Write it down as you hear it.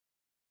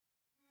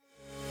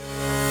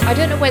I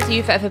don't know whether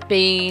you've ever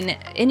been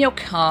in your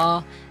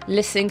car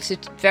listening to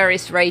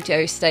various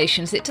radio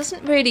stations. It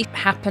doesn't really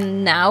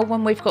happen now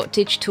when we've got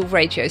digital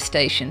radio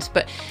stations,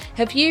 but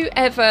have you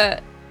ever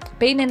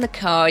been in the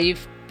car,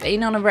 you've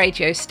been on a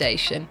radio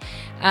station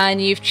and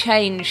you've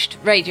changed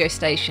radio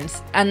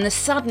stations and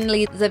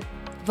suddenly the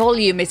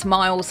volume is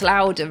miles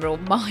louder or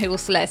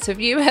miles less?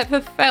 Have you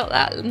ever felt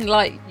that,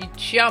 like you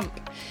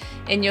jump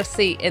in your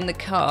seat in the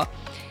car?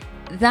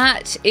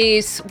 That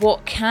is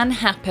what can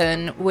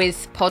happen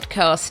with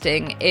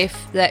podcasting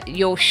if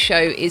your show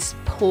is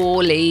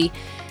poorly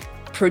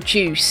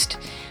produced,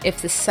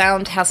 if the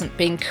sound hasn't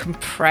been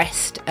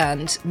compressed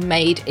and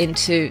made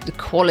into the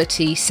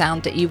quality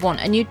sound that you want.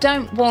 And you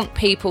don't want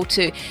people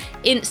to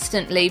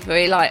instantly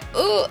be like,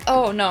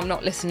 oh no, I'm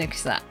not listening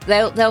to that.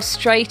 They'll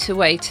straight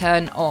away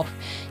turn off.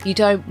 You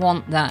don't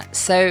want that.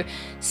 So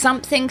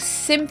something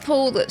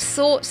simple that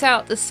sorts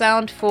out the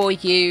sound for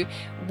you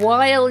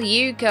while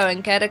you go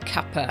and get a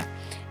cuppa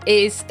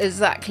is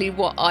exactly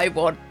what I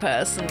want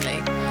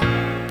personally.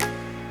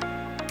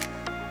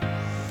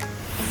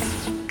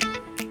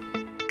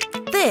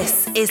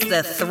 This is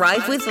the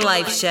Thrive with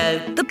Live show,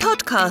 the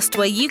podcast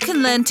where you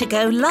can learn to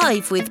go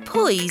live with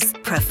poise,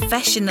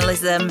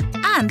 professionalism,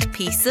 and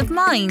peace of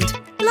mind.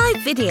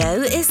 Live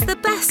video is the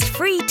best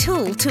free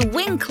tool to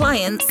win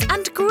clients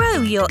and grow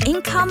your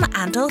income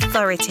and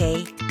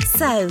authority.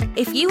 So,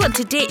 if you want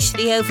to ditch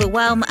the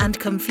overwhelm and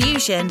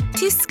confusion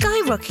to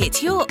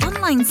skyrocket your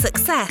online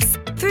success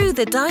through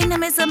the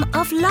dynamism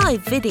of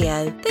live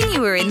video, then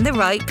you are in the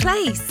right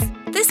place.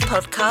 This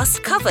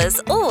podcast covers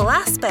all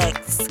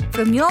aspects,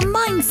 from your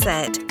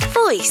mindset,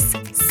 voice,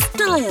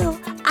 style,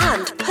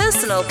 and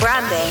personal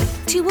branding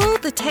to all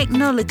the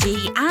technology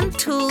and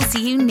tools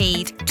you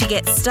need to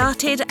get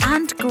started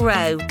and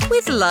grow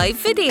with live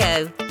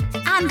video.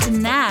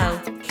 And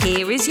now,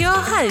 here is your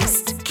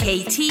host,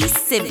 Katie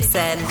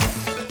Simpson.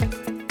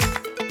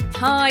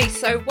 Hi,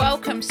 so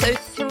welcome. So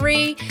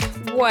three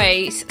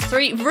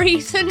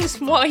reasons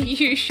why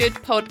you should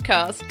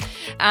podcast.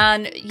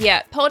 And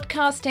yeah,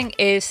 podcasting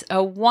is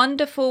a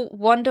wonderful,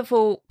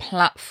 wonderful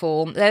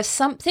platform. There's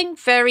something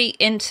very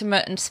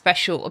intimate and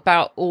special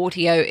about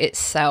audio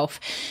itself.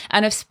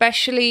 And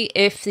especially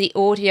if the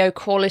audio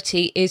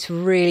quality is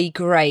really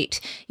great.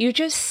 You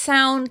just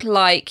sound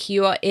like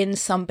you are in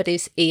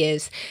somebody's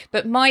ears.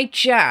 But my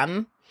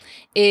jam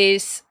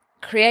is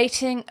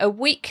creating a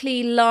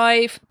weekly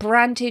live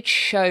branded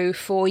show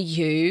for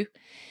you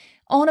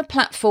on a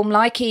platform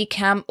like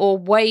Ecamm or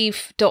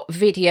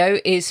Wave.video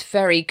is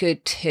very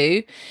good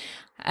too.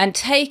 And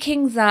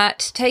taking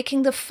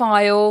the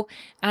file,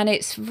 and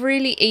it's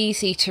really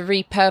easy to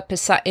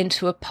repurpose that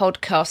into a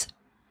podcast.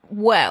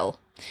 Well,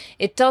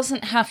 it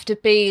doesn't have to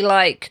be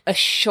like a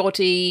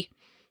shoddy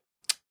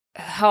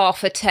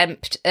half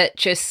attempt at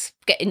just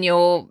getting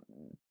your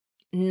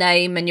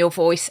name and your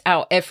voice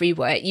out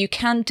everywhere. You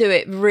can do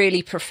it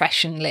really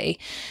professionally.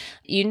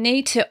 You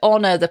need to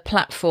honour the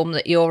platform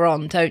that you're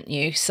on, don't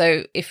you?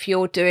 So if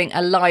you're doing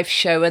a live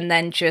show and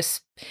then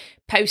just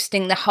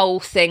posting the whole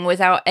thing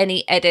without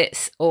any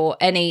edits or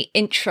any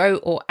intro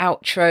or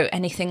outro,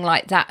 anything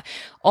like that,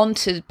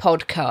 onto the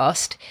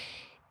podcast,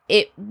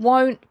 it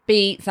won't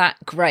be that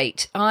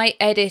great. I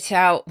edit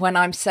out when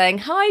I'm saying,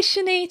 hi,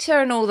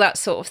 Shanita, and all that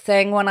sort of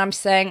thing. When I'm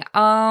saying,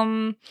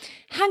 hang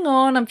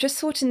on, I'm just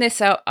sorting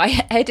this out.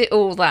 I edit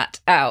all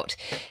that out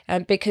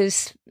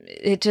because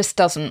it just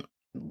doesn't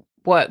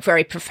work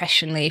very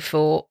professionally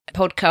for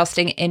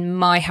podcasting, in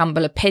my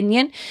humble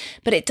opinion.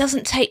 But it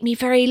doesn't take me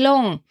very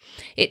long.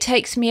 It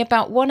takes me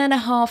about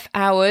 1.5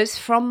 hours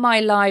from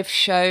my live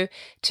show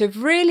to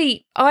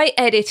really, I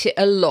edit it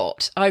a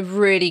lot. I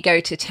really go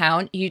to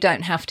town. You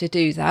don't have to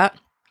do that.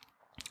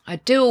 I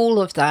do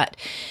all of that.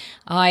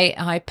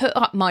 I put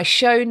up my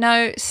show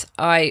notes.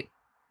 I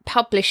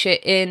publish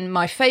it in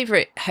my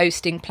favourite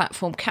hosting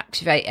platform,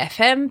 Captivate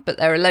FM, but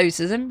there are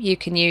loads of them. You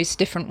can use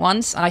different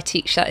ones. I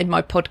teach that in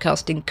my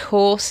podcasting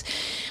course,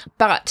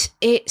 but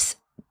it's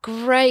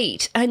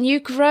great, and you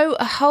grow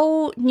a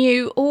whole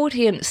new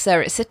audience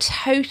there. It's a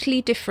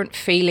totally different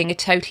feeling, a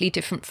totally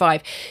different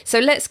vibe. So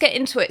let's get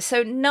into it.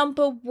 So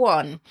number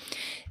one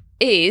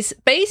is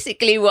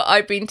basically what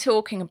I've been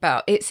talking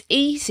about. It's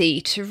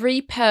easy to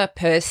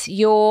repurpose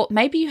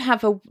maybe you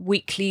have a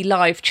weekly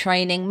live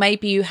training,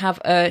 maybe you have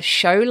a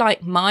show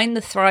like mine,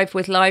 the Thrive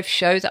with Live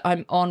show that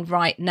I'm on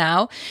right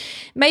now.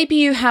 Maybe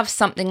you have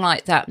something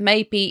like that.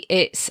 Maybe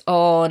it's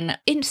on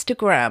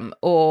Instagram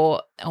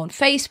or on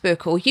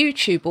Facebook or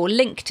YouTube or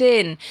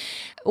LinkedIn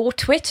or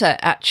Twitter,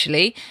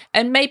 actually.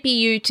 And maybe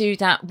you do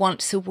that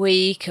once a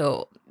week,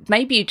 or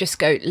maybe you just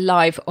go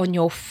live on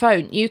your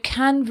phone. You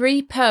can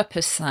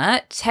repurpose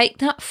that, take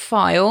that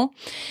file,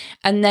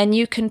 and then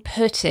you can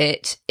put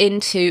it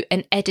into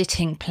an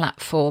editing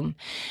platform.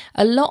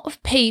 A lot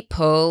of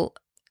people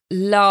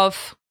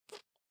love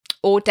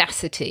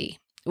Audacity,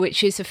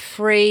 which is a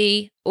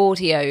free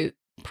audio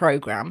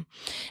program,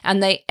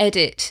 and they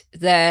edit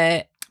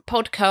their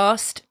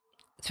podcast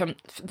from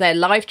their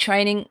live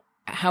training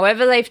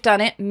however they've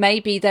done it.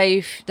 Maybe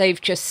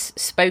they've just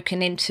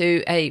spoken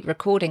into a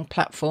recording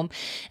platform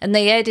and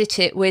they edit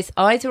it with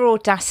either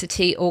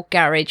Audacity or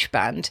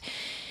GarageBand.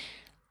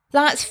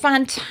 That's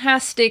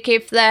fantastic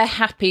if they're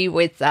happy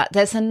with that.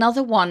 There's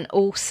another one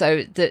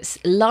also that's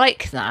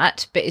like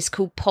that, but it's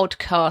called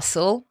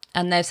Podcastle,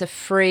 and there's a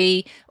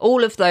free,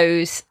 all of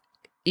those,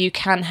 you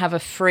can have a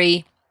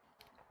free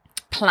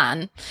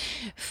plan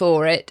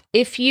for it.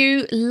 If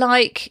you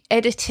like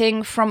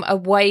editing from a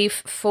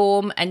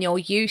waveform and you're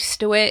used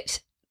to it,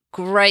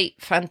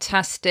 great,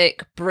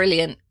 fantastic,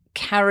 brilliant,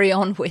 carry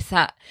on with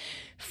that.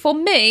 For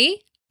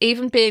me,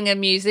 even being a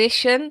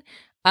musician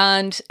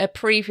and a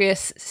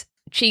previous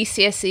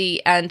GCSE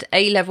and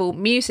A-level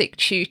music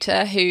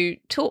tutor who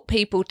taught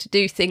people to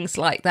do things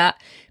like that,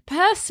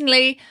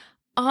 personally,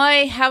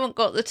 I haven't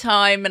got the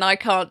time and I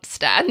can't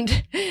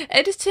stand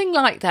editing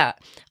like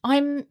that.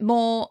 I'm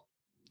more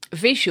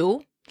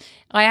visual.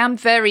 I am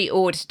very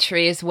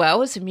auditory as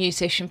well as a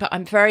musician, but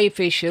I'm very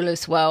visual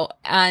as well.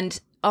 And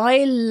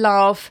I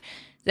love,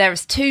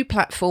 there's 2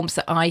 platforms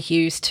that I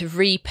use to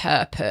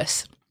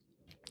repurpose.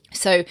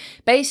 So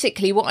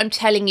basically what I'm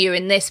telling you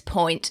in this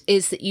point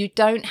is that you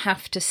don't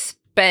have to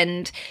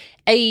spend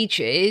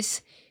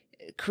ages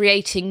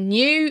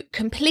creating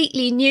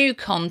completely new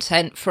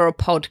content for a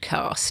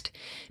podcast,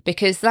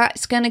 because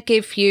that's going to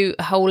give you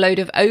a whole load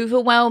of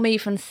overwhelm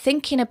even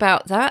thinking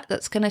about that.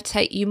 That's going to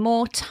take you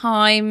more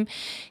time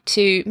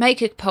to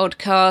make a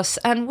podcast,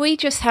 and we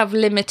just have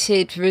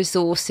limited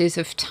resources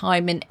of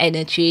time and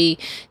energy,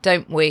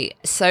 don't we?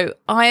 So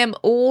I am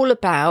all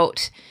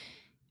about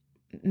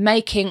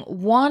making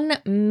one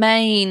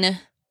main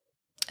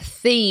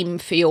theme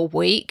for your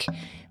week.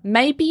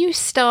 Maybe you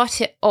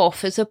start it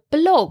off as a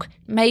blog.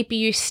 Maybe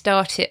you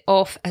start it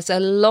off as a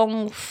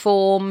long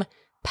form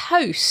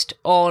post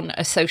on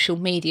a social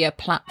media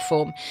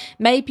platform.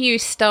 Maybe you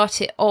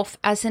start it off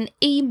as an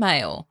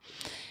email.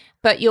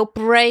 But your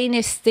brain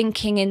is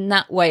thinking in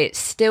that way. It's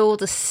still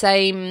the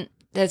same.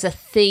 There's a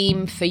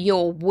theme for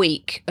your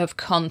week of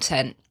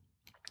content.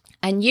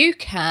 And you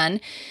can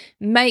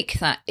make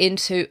that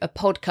into a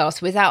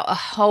podcast without a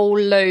whole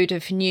load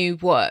of new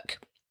work.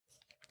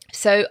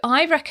 So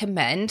I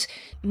recommend,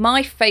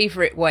 my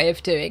favourite way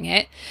of doing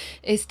it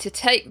is to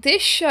take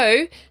this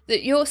show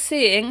that you're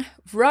seeing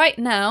right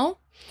now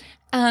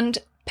and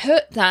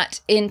put that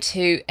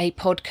into a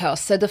podcast.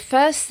 So the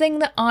first thing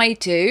that I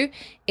do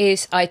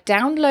is I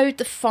download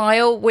the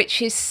file,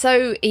 which is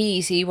so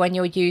easy when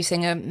you're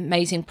using an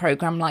amazing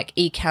program like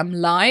Ecamm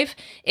Live.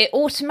 It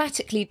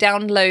automatically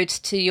downloads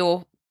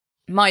to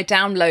my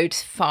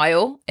downloads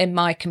file in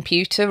my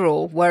computer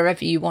or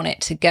wherever you want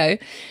it to go.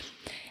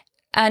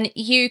 And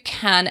you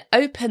can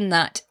open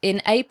that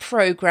in a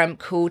program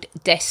called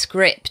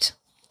Descript.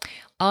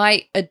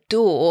 I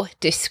adore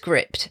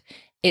Descript.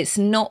 It's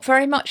not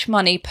very much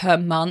money per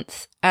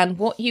month, and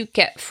what you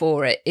get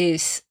for it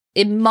is,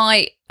 in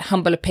my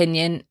humble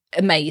opinion,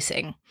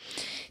 amazing.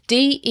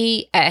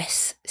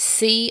 Descript.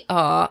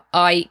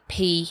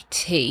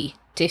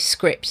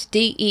 Descript.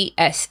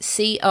 Descript.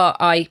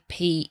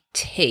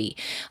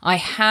 I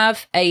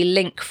have a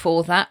link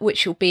for that,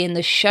 which will be in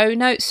the show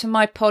notes for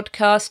my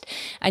podcast,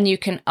 and you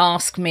can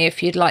ask me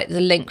if you'd like the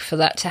link for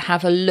that to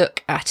have a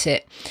look at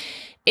it.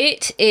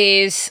 It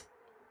is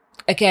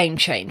a game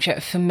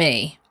changer for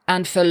me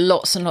and for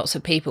lots and lots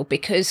of people,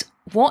 because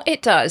what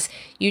it does,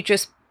 you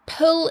just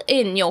pull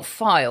in your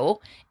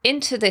file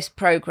into this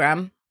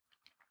program,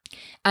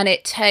 and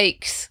it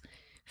takes,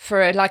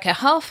 for like a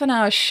half an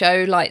hour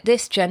show like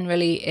this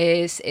generally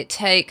is, it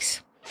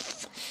takes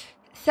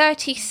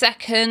 30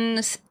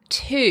 seconds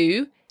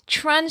to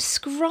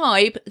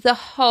transcribe the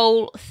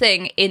whole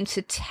thing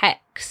into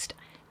text.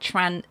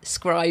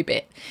 Transcribe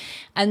it.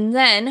 And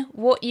then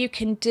what you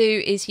can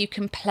do is you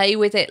can play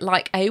with it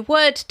like a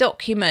Word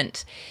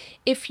document.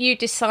 If you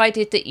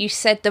decided that you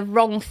said the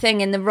wrong thing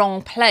in the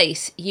wrong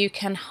place, you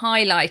can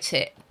highlight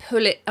it,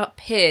 pull it up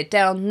here,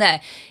 down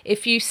there.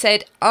 If you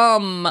said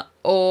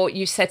or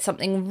you said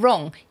something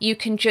wrong, you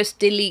can just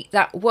delete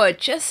that word,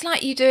 just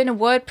like you do in a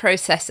word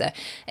processor.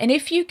 And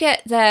if you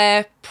get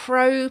their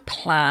Pro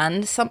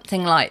plan,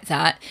 something like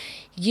that,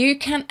 you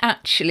can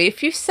actually,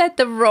 if you said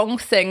the wrong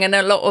thing, and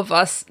a lot of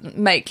us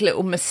make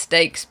little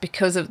mistakes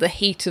because of the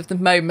heat of the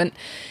moment,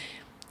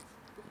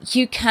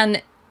 you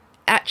can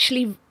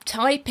actually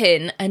type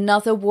in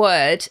another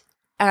word,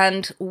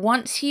 and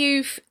once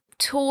you've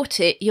taught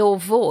it your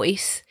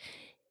voice,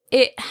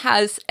 it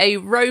has a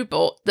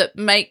robot that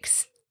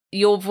makes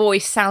your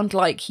voice sound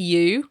like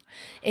you.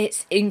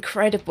 It's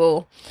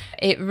incredible.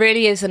 It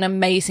really is an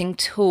amazing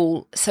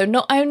tool. So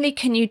not only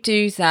can you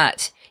do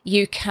that,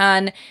 you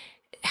can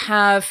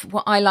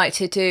what I like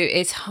to do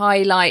is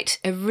highlight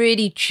a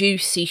really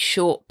juicy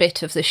short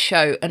bit of the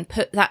show and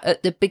put that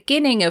at the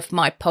beginning of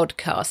my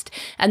podcast,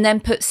 and then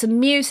put some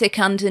music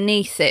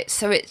underneath it.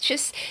 So it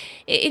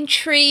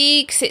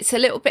intrigues, it's a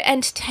little bit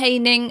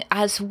entertaining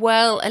as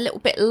well, a little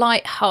bit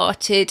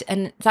light-hearted,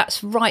 and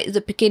that's right at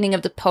the beginning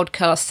of the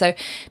podcast. So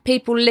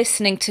people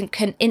listening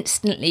can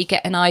instantly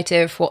get an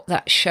idea of what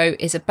that show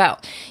is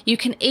about. You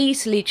can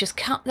easily just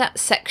cut that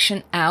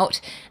section out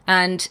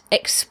and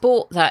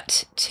export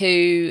that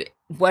to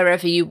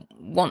wherever you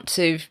want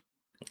to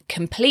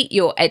complete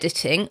your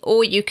editing,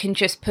 or you can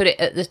just put it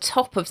at the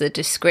top of the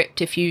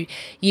Descript if you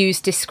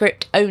use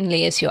Descript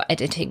only as your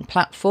editing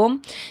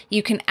platform.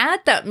 You can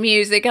add that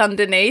music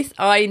underneath.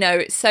 I know,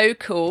 it's so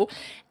cool.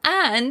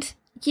 And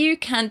you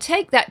can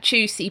take that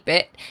juicy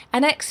bit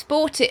and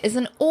export it as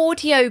an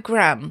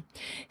audiogram.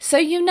 So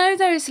you know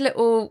those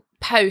little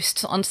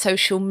posts on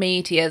social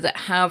media that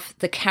have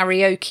the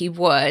karaoke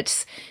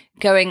words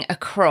going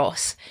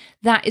across?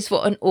 That is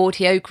what an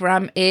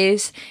audiogram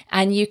is,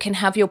 and you can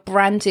have your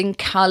branding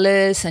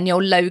colours and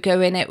your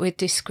logo in it with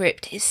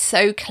Descript. It's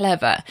so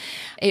clever.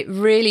 It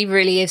really,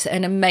 really is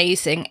an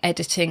amazing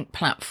editing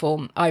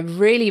platform. I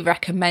really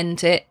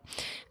recommend it.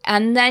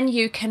 And then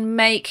you can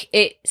make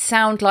it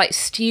sound like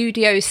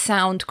studio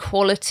sound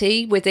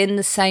quality within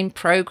the same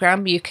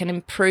program. You can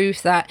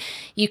improve that.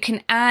 You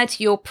can add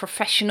your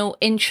professional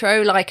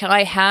intro like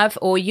I have,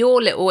 or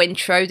your little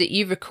intro that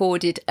you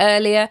recorded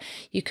earlier.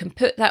 You can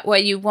put that where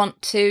you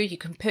want to. You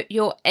can put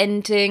your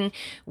ending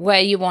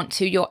where you want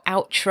to, your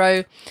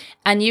outro,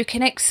 and you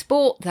can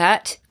export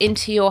that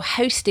into your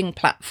hosting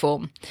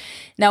platform.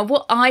 Now,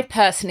 what I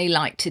personally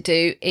like to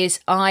do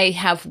is I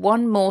have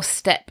one more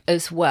step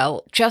as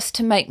well, just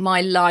to make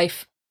my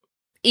life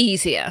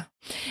easier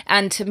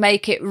and to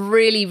make it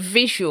really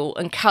visual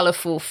and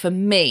colourful for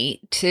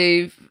me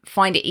to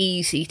find it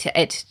easy to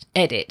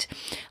edit.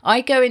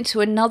 I go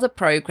into another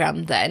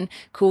program then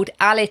called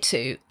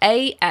Alitu,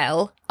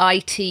 A-L-I-T-U.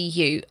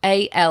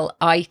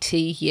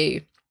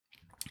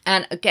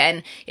 And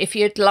again, if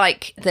you'd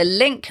like the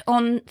link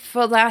on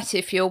for that,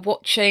 if you're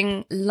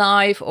watching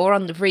live or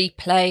on the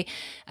replay,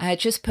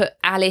 just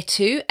put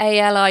Alitu,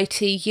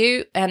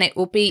 A-L-I-T-U, and it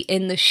will be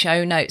in the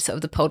show notes of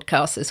the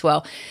podcast as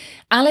well.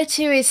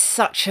 Alitu is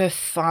such a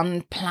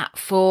fun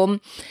platform.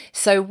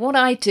 So what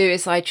I do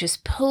is I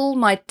just pull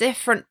my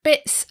different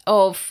bits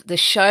of the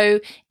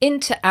show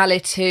into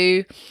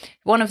Alitu.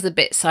 One of the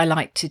bits I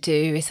like to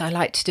do is I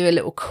like to do a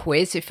little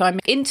quiz if I'm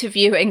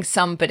interviewing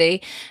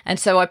somebody. And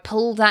so I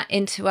pull that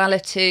into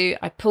Alitu.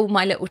 I pull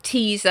my little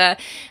teaser,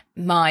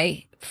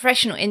 my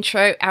professional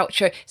intro,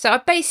 outro. So I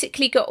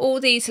basically got all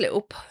these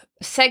little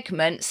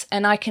segments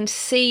and I can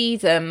see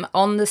them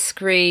on the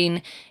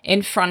screen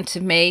in front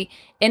of me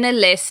in a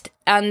list,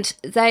 and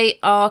they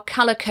are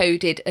color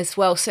coded as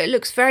well, so it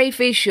looks very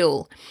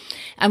visual.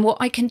 And what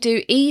I can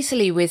do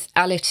easily with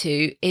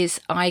Alitu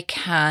is I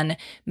can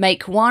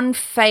make one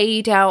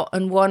fade out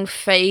and one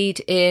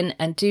fade in,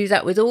 and do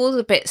that with all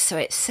the bits so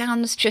it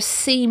sounds just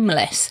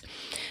seamless.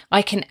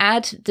 I can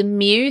add the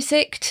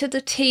music to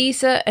the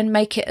teaser and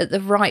make it at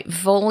the right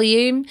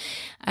volume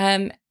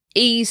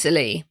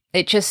easily.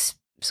 It just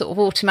sort of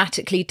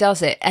automatically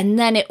does it, and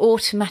then it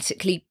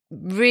automatically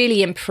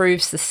really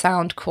improves the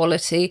sound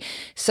quality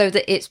so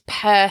that it's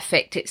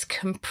perfect, it's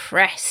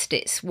compressed,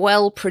 it's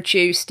well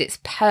produced, it's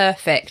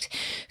perfect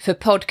for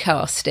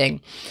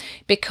podcasting.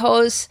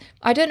 Because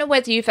I don't know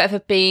whether you've ever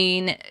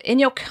been in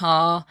your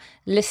car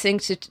listening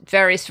to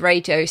various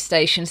radio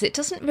stations. It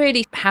doesn't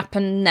really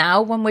happen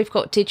now when we've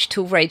got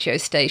digital radio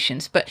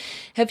stations, but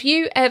have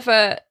you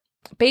ever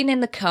been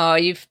in the car,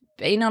 you've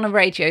been on a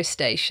radio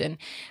station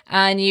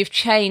and you've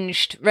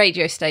changed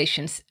radio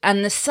stations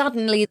and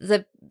suddenly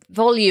the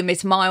volume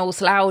is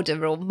miles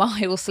louder or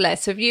miles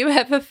less? Have you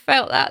ever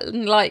felt that,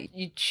 and like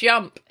you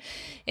jump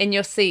in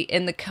your seat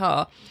in the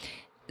car?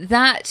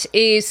 That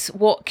is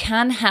what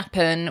can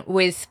happen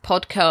with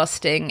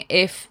podcasting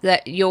if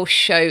your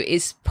show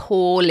is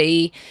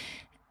poorly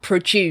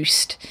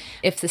produced,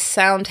 if the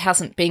sound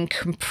hasn't been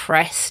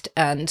compressed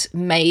and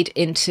made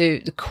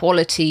into the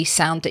quality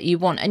sound that you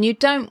want. And you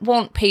don't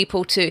want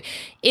people to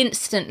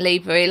instantly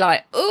be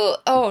like,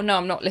 oh no,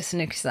 I'm not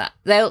listening to that.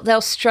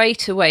 They'll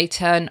straight away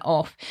turn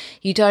off.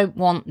 You don't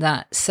want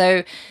that.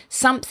 So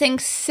something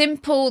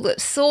simple that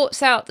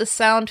sorts out the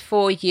sound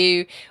for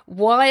you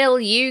while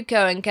you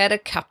go and get a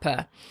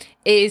cuppa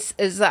is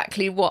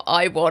exactly what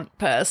I want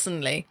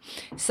personally.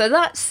 So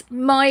that's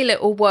my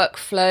little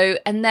workflow.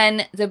 And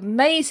then the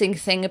amazing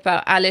thing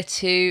about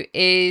Alitu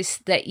is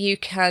that you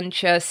can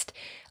just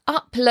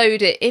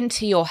upload it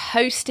into your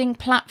hosting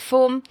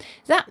platform.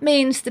 That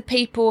means the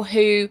people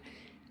who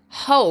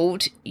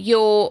hold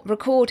your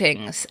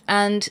recordings,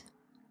 and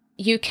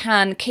you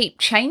can keep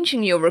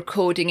changing your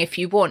recording if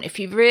you want. If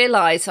you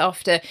realise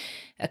after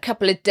a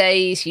couple of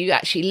days you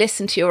actually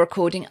listen to your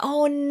recording,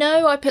 oh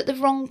no, I put the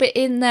wrong bit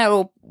in there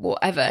or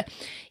whatever,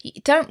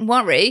 don't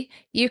worry,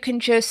 you can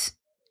just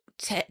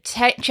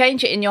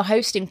change it in your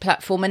hosting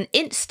platform and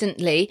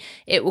instantly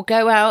it will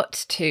go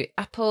out to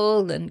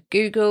Apple and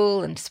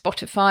Google and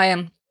Spotify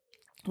and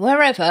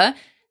wherever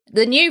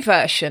the new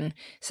version.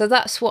 So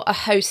that's what a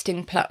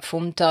hosting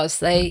platform does.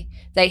 They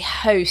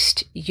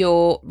host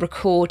your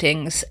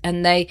recordings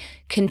and they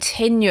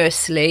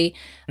continuously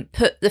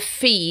put the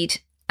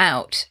feed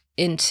out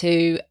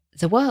into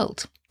the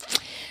world.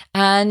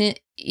 And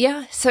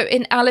yeah, so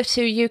in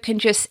Alitu, you can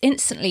just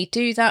instantly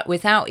do that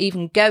without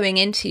even going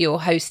into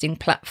your hosting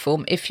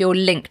platform if you're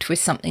linked with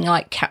something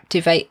like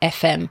Captivate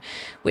FM,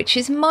 which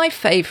is my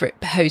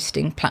favourite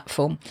hosting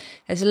platform.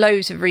 There's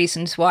loads of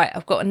reasons why.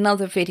 I've got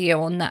another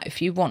video on that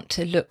if you want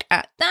to look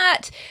at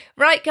that.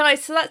 Right,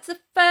 guys, so that's the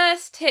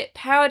first tip.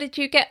 How did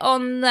you get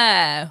on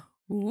there?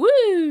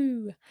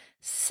 Woo!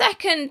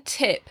 Second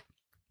tip.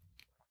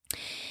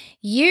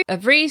 A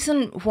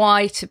reason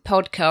why to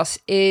podcast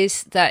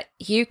is that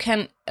you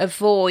can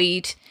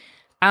avoid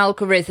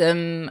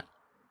algorithm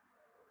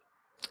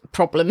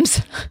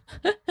problems.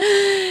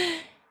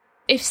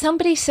 If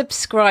somebody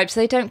subscribes,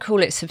 they don't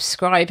call it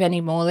subscribe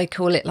anymore. They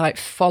call it like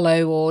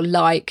follow or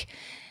like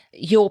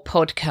your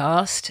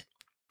podcast.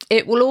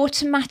 It will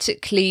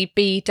automatically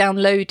be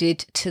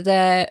downloaded to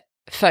their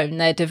phone,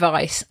 their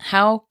device.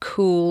 How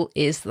cool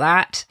is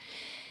that?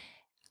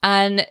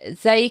 And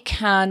they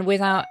can,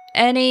 without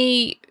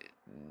any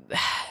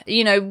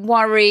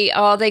worry,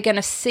 are they going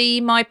to see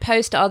my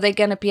post? Are they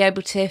going to be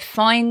able to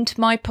find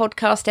my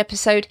podcast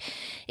episode?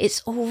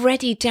 It's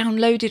already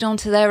downloaded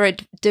onto their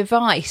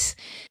device.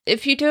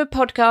 If you do a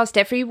podcast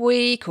every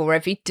week or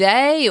every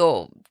day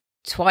or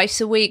twice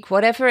a week,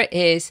 whatever it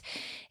is,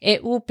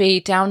 it will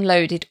be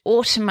downloaded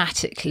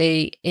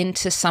automatically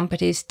into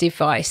somebody's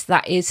device.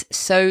 That is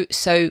so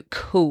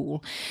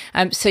cool.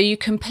 So you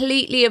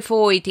completely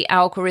avoid the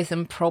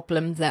algorithm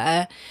problem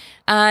there,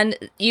 and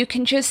you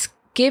can just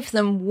give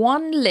them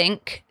one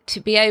link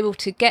to be able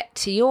to get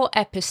to your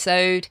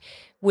episode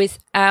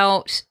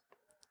without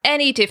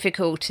any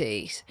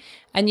difficulties.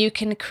 And you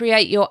can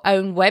create your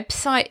own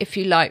website if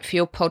you like for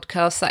your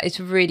podcast. That is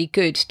really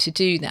good to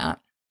do that.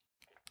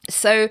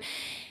 So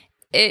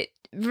it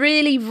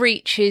really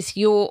reaches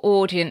your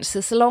audience.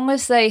 As long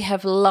as they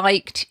have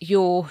liked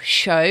your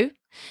show,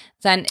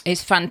 then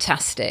it's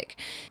fantastic.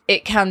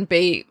 It can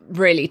be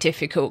really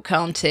difficult,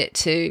 can't it,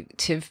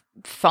 to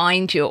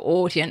find your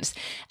audience.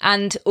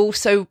 And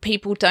also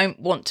people don't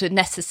want to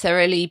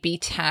necessarily be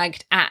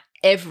tagged at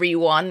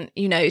everyone,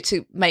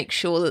 to make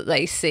sure that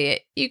they see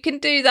it. You can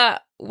do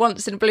that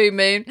once in a blue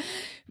moon,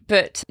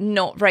 but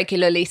not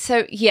regularly.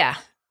 So yeah,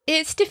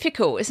 it's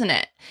difficult, isn't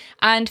it?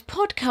 And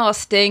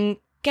podcasting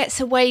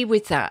gets away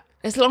with that.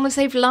 As long as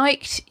they've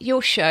liked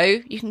your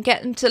show, you can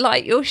get them to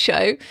like your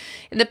show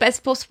in the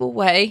best possible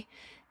way,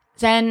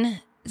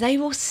 then they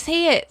will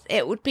see it.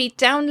 It would be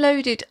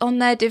downloaded on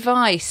their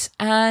device,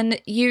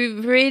 and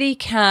you really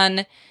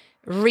can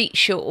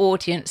reach your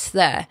audience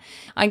there.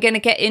 I'm going to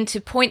get into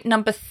point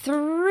number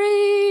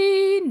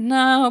 3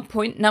 now.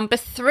 Point number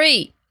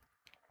 3.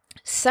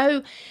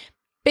 So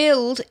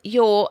build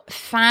your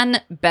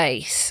fan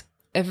base.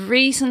 A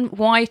reason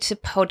why to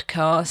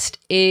podcast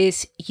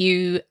is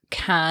you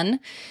can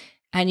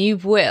and you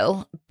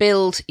will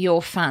build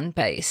your fan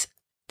base.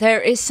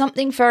 There is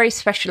something very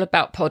special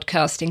about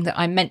podcasting that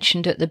I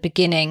mentioned at the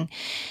beginning.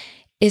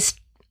 It's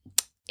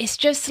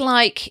just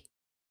like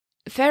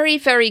very,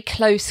 very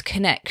close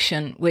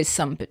connection with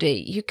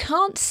somebody. You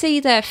can't see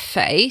their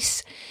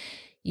face.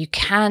 You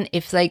can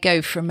if they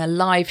go from a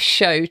live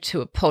show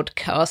to a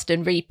podcast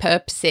and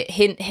repurpose it.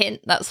 Hint,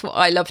 hint, that's what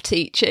I love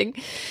teaching.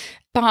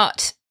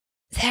 But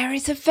there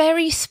is a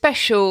very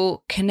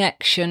special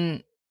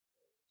connection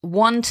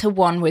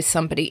one-to-one with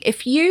somebody.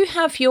 If you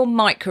have your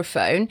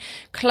microphone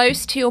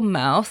close to your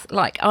mouth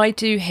like I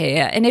do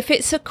here, and if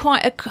it's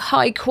quite a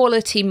high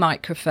quality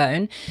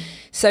microphone,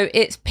 so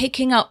it's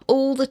picking up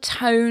all the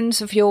tones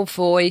of your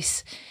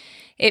voice,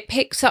 it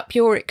picks up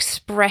your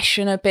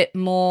expression a bit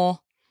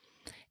more,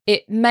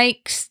 it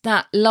makes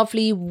that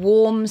lovely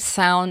warm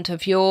sound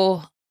of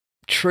your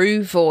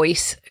true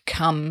voice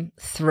come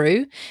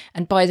through.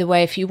 And by the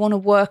way, if you want to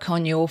work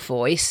on your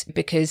voice,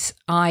 because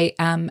I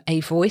am a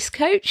voice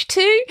coach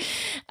too,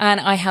 and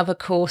I have a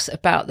course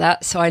about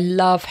that, so I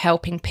love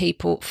helping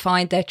people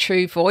find their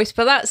true voice,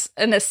 but that's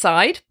an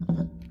aside.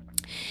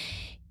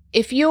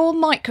 If your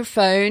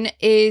microphone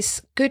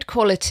is good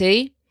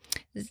quality,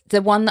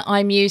 the one that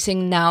I'm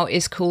using now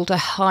is called a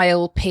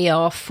Heil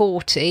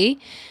PR40.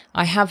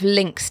 I have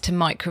links to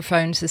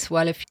microphones as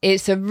well.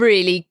 It's a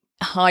really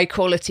high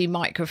quality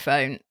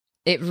microphone.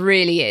 It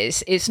really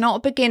is. It's not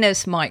a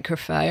beginner's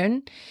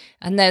microphone,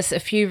 and there's a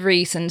few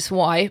reasons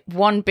why,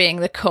 one being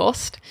the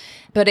cost,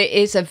 but it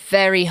is a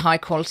very high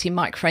quality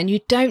microphone.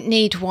 You don't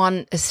need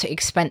one as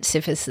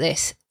expensive as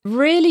this.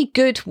 Really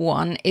good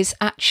one is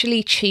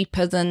actually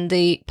cheaper than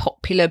the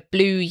popular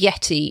Blue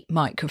Yeti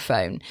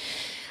microphone.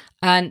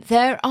 And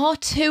there are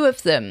 2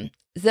 of them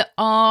that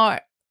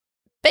are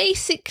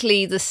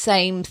basically the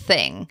same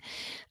thing.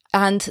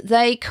 And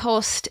they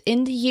cost,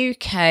 in the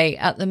UK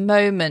at the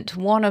moment,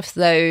 one of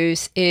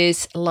those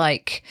is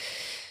like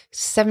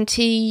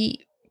 £70,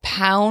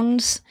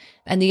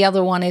 and the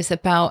other one is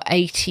about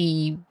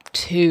 £80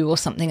 2 or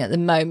something at the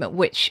moment,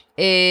 which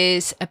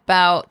is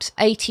about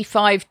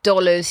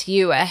 $85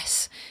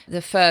 US,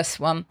 the first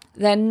one.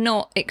 They're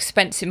not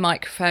expensive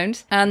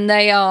microphones, and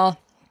they are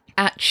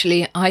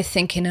actually, I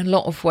think in a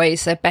lot of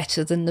ways, they're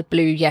better than the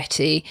Blue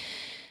Yeti.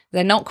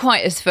 They're not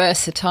quite as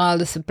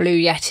versatile as the Blue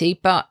Yeti,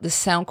 but the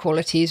sound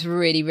quality is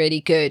really, really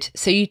good.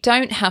 So you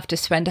don't have to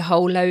spend a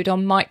whole load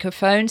on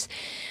microphones,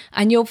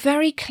 and you're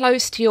very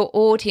close to your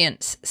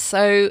audience.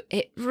 So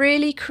it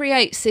really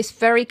creates this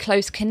very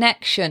close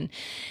connection.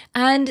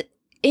 And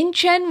in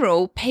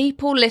general,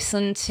 people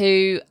listen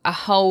to a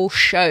whole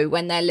show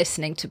when they're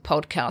listening to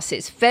podcasts.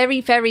 It's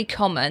very, very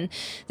common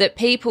that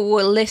people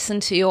will listen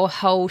to your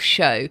whole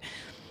show.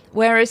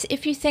 Whereas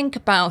if you think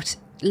about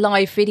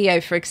live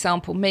video, for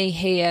example, me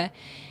here,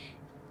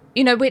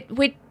 you know,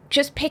 we're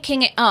just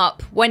picking it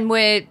up when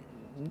we're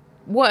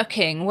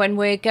working, when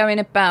we're going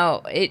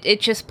about. It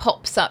just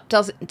pops up,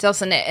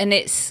 doesn't it? And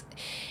it's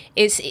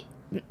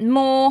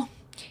more,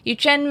 you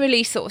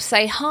generally sort of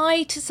say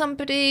hi to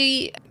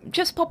somebody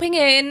just popping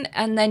in,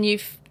 and then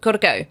you've got to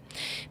go.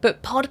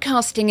 But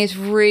podcasting is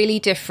really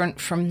different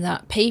from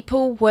that.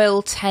 People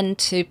will tend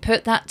to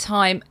put that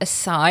time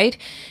aside.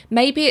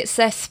 Maybe it's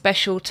their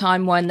special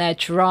time when they're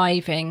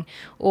driving,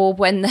 or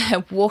when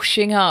they're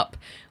washing up,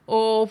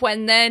 or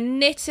when they're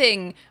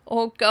knitting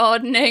or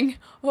gardening,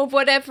 or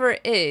whatever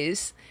it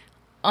is.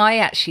 I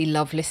actually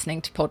love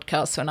listening to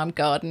podcasts when I'm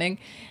gardening.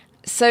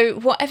 So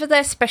whatever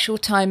their special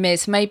time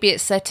is, maybe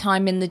it's their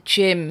time in the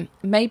gym,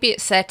 maybe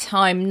it's their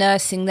time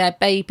nursing their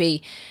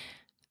baby,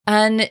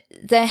 and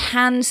their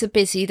hands are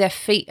busy, their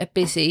feet are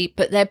busy,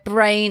 but their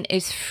brain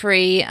is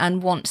free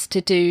and wants to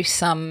do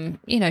some,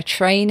 you know,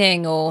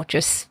 training or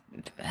just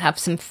have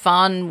some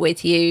fun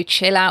with you,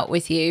 chill out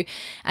with you,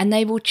 and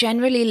they will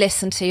generally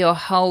listen to your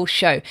whole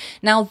show.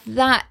 Now,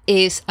 that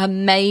is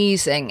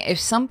amazing. If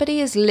somebody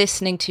is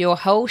listening to your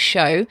whole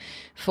show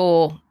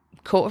for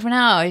a quarter of an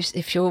hour,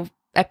 if your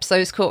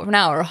episode's quarter of an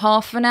hour or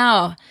half an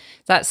hour,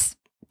 that's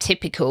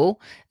typical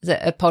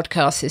that a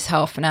podcast is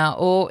half an hour,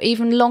 or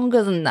even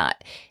longer than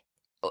that.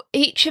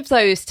 Each of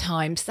those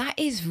times, that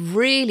is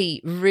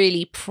really,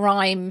 really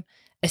prime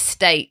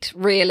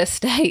real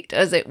estate,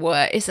 as it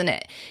were, isn't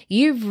it?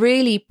 You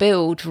really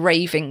build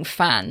raving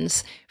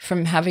fans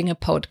from having a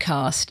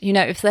podcast. You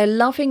know, if they're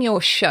loving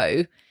your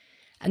show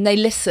and they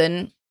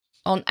listen,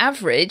 on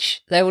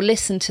average, they will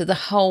listen to the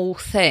whole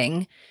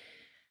thing.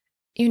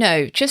 You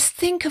know, just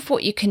think of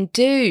what you can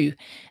do.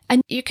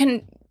 And you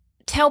can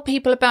tell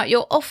people about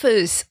your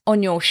offers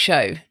on your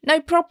show.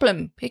 No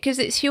problem, because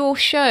it's your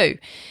show.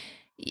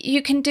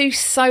 You can do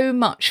so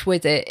much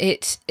with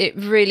it. It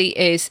really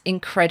is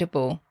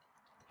incredible.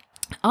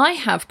 I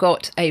have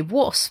got a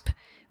wasp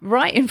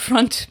right in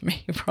front of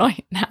me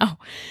right now.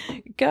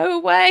 Go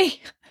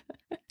away.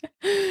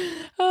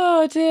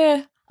 Oh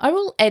dear. I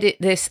will edit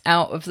this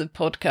out of the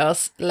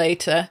podcast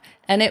later,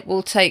 and it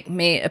will take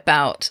me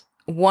about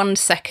 1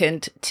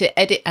 second to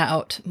edit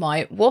out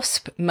my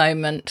wasp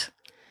moment.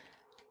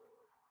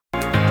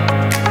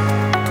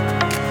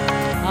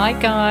 Hi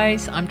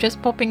guys, I'm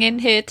just popping in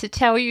here to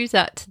tell you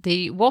that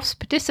the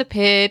wasp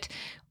disappeared.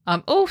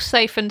 I'm all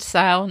safe and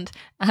sound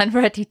and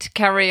ready to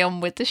carry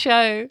on with the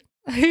show.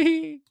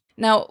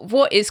 Now,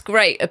 what is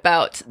great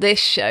about this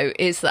show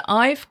is that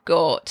I've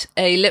got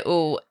a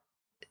little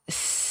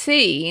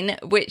scene,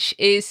 which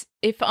is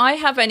if I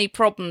have any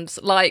problems,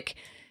 like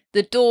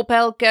the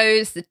doorbell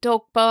goes, the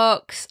dog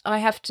barks, I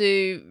have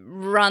to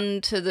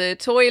run to the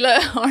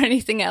toilet or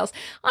anything else,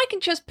 I can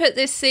just put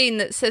this scene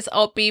that says,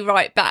 I'll be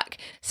right back.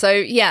 So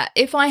yeah,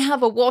 if I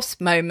have a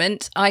wasp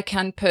moment, I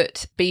can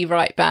put be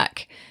right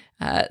back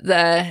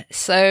there.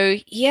 So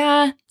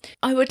yeah,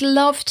 I would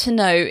love to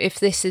know if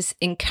this has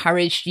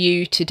encouraged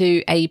you to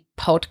do a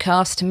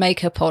podcast, to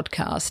make a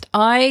podcast.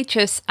 I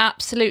just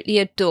absolutely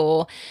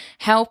adore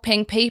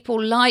helping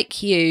people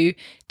like you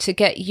to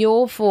get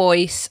your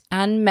voice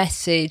and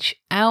message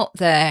out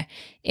there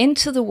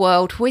into the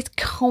world with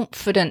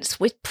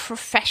confidence, with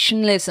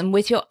professionalism,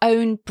 with your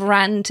own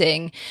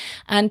branding,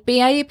 and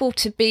be able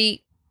to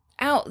be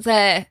out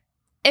there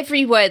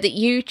everywhere that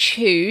you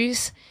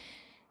choose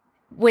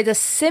with a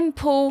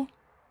simple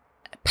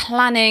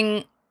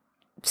planning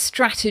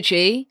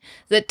strategy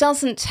that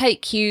doesn't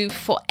take you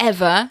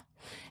forever.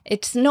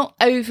 It's not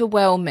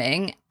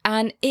overwhelming,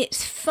 and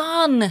it's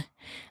fun.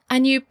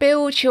 And you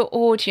build your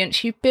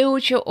audience, you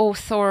build your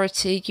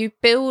authority, you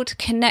build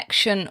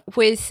connection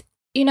with,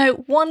 you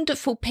know,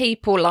 wonderful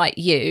people like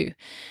you.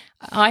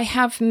 I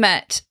have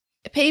met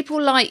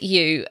people like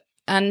you,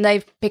 and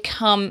they've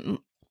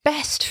become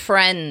best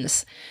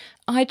friends.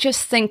 I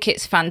just think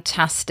it's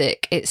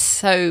fantastic. It's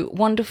so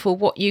wonderful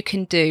what you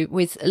can do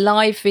with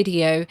live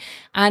video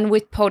and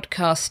with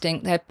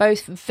podcasting. They're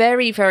both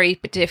very, very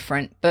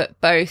different,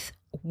 but both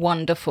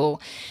wonderful.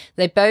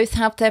 They both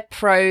have their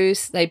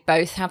pros, they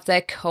both have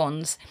their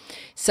cons.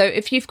 So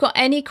if you've got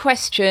any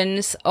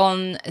questions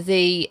on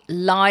the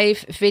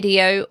live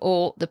video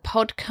or the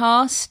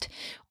podcast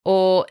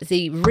or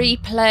the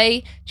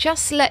replay,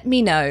 just let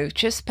me know.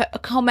 Just put a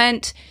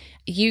comment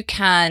You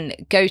can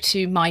go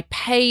to my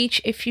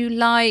page if you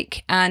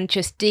like and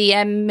just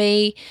DM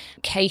me,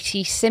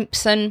 Katie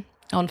Simpson,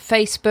 on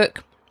Facebook.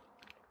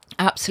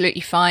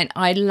 Absolutely fine.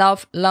 I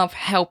love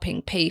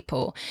helping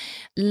people.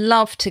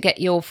 Love to get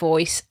your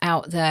voice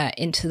out there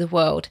into the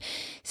world.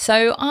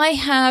 So I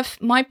have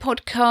my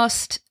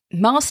podcast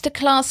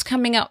masterclass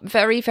coming up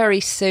very, very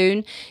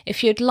soon.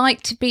 If you'd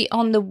like to be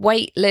on the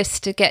wait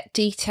list to get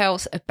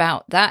details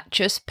about that,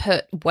 just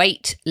put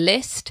wait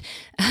list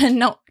and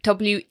not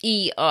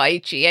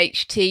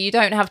WEIGHT. You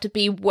don't have to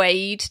be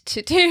weighed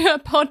to do a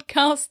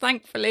podcast,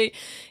 thankfully.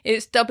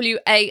 It's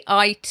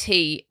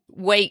WAIT,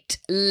 wait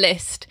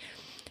list.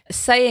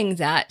 Saying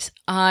that,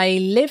 I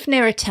live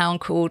near a town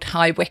called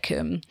High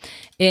Wycombe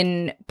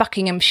in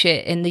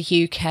Buckinghamshire in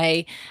the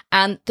UK,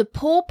 and the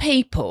poor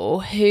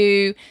people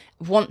who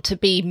want to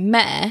be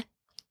mayor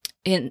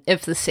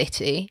of the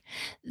city,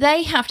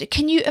 they have to,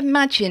 can you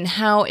imagine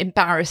how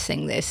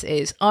embarrassing this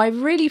is? I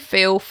really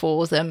feel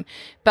for them,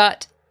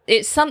 but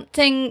it's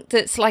something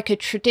that's like a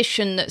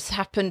tradition that's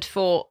happened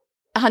for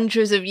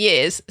hundreds of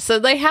years, so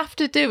they have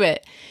to do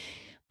it.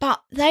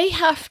 But they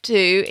have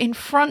to, in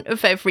front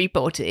of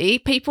everybody,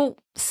 people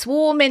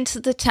swarm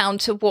into the town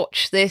to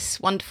watch this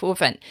wonderful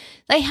event.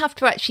 They have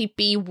to actually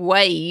be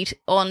weighed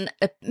on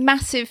a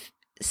massive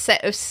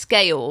set of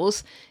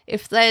scales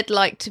if they'd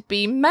like to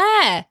be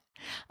mayor.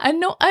 And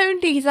not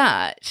only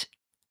that,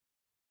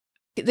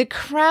 the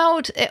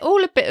crowd,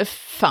 all a bit of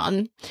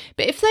fun,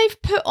 but if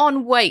they've put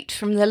on weight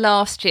from the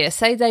last year,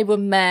 say they were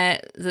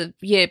mayor the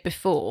year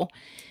before,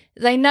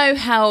 they know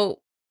how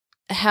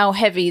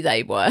heavy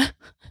they were.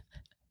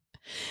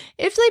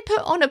 If they put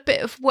on a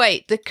bit of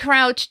weight, the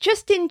crowd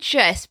just in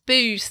jest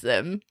boos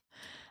them.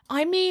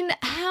 I mean,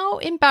 how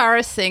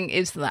embarrassing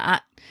is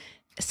that?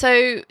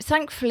 So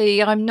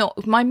thankfully, I'm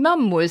not, my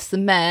mum was the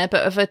mayor,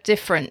 but of a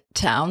different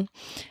town.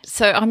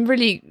 So I'm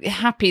really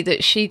happy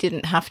that she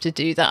didn't have to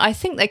do that. I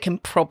think they can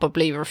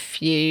probably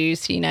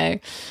refuse, you know.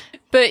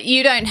 But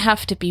you don't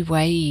have to be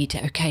weighed,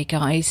 okay,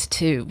 guys,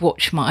 to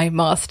watch my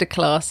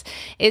masterclass.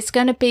 It's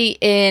going to be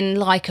in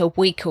like a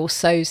week or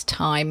so's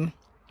time.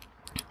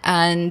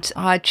 And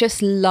I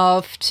just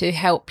love to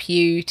help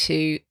you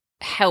to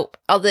help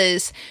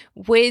others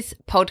with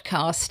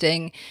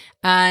podcasting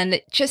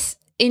and just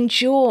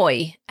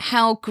enjoy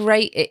how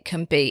great it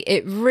can be.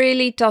 It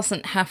really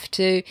doesn't have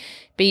to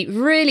be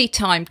really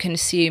time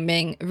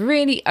consuming,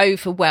 really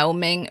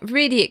overwhelming,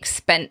 really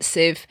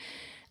expensive.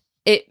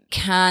 It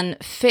can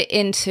fit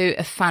into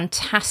a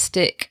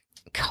fantastic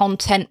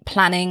content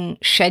planning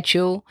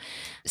schedule.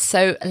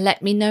 So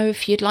let me know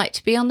if you'd like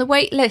to be on the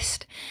wait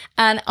list.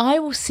 And I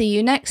will see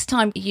you next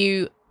time.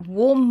 You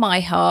warm my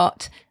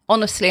heart.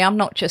 Honestly, I'm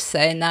not just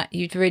saying that.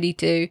 You really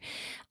do.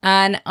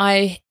 And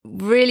I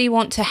really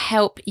want to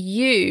help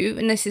you.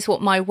 And this is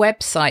what my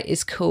website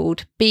is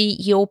called. Be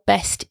Your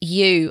Best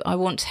You. I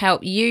want to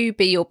help you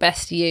be your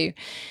best you.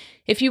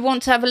 If you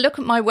want to have a look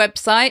at my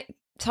website,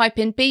 type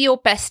in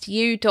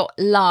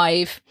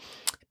beyourbestYou.live.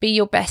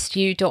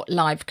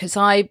 beyourbestYou.live, because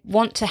I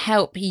want to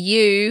help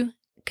you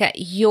get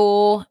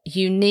your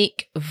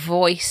unique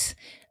voice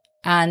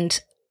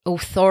and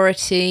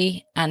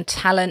authority and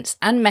talents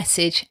and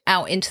message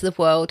out into the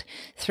world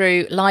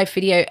through live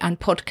video and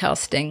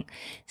podcasting.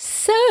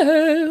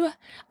 So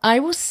I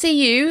will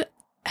see you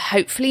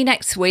hopefully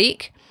next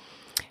week.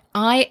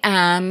 I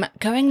am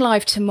going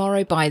live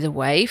tomorrow, by the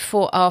way,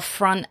 for our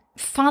Fun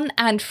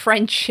and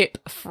Friendship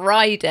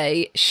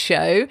Friday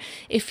show.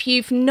 If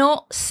you've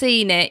not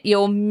seen it,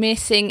 you're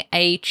missing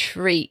a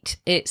treat.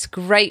 It's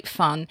great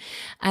fun.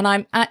 And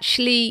I'm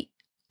actually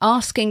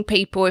asking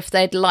people if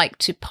they'd like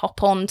to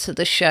pop on to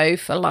the show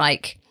for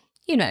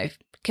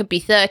could be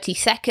 30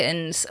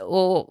 seconds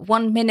or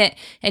 1 minute,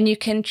 and you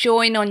can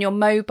join on your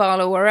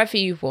mobile or wherever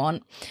you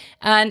want.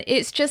 And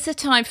it's just a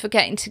time for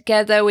getting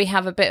together. We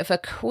have a bit of a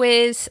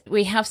quiz.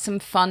 We have some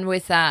fun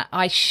with that.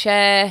 I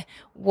share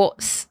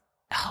what's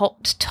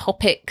hot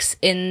topics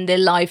in the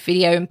live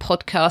video and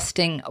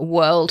podcasting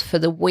world for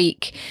the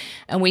week,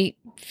 and we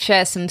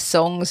share some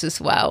songs as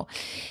well.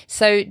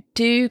 So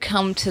do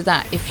come to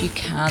that if you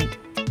can.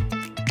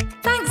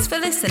 Thanks for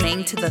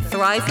listening to the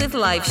Thrive with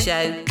Live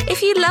show.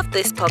 If you love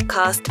this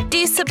podcast,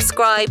 do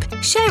subscribe,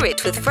 share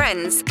it with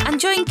friends, and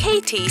join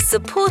Katie's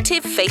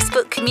supportive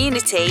Facebook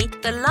community,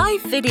 the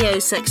Live Video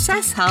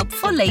Success Hub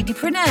for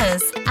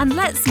Ladypreneurs. And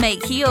let's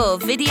make your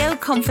video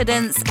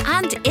confidence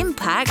and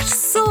impact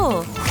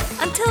soar.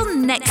 Until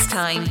next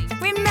time,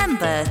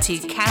 remember to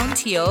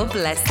count your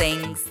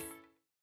blessings.